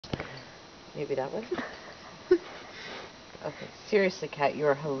Maybe that one? Okay, seriously, Kat, you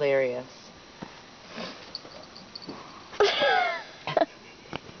are hilarious.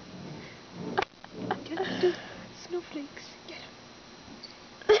 Get the snowflakes. Get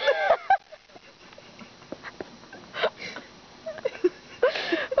them.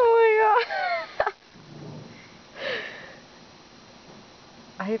 Oh my god.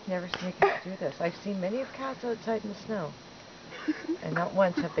 I have never seen a cat do this. I've seen many of cats outside in the snow. And not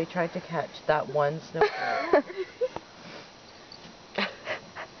once have they tried to catch that one snowflake.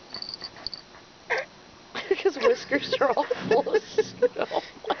 His whiskers are all full of snow.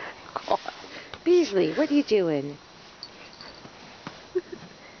 Oh, Beeslie, what are you doing?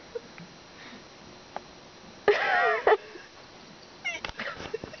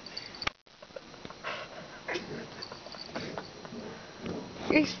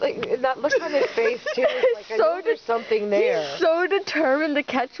 He's like, and that look on his face too, is like, I know there's something there. He's so determined to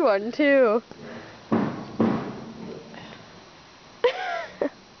catch one too.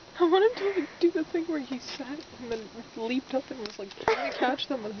 I want him to like, do the thing where he sat and then leaped up and was like trying to catch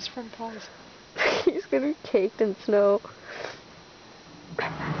them with his front paws. He's gonna be caked in snow.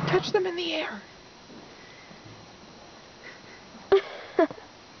 Touch them in the air.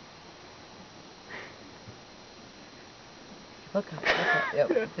 Look up, look up. Yep,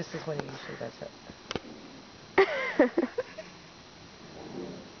 yeah. This is when he usually does it. That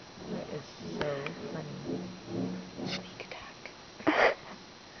is so funny. Sneak attack.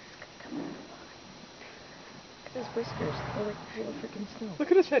 Look at his whiskers. They're like full of freaking snow.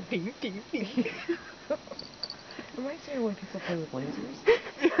 Look at his head. Ding, ding, ding. Reminds me of when people play with lasers.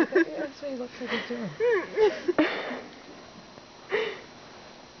 That's what he looks like he's doing.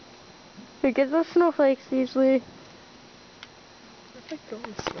 Who gets the snowflakes usually? I like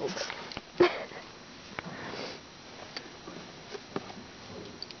going snow.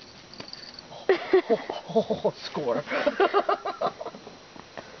 Oh, score.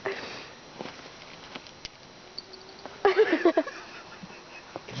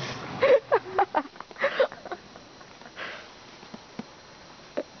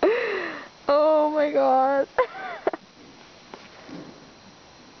 Oh my god.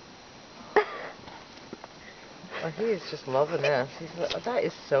 Well, he is just loving this. That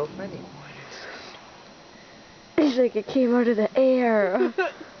is so funny. He's like, it came out of the air.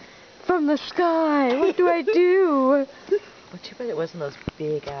 From the sky. What do I do? Well, too bad it wasn't those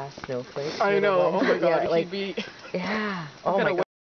big ass snowflakes. I know. Oh my god, yeah, like, he'd be... yeah. Oh my god.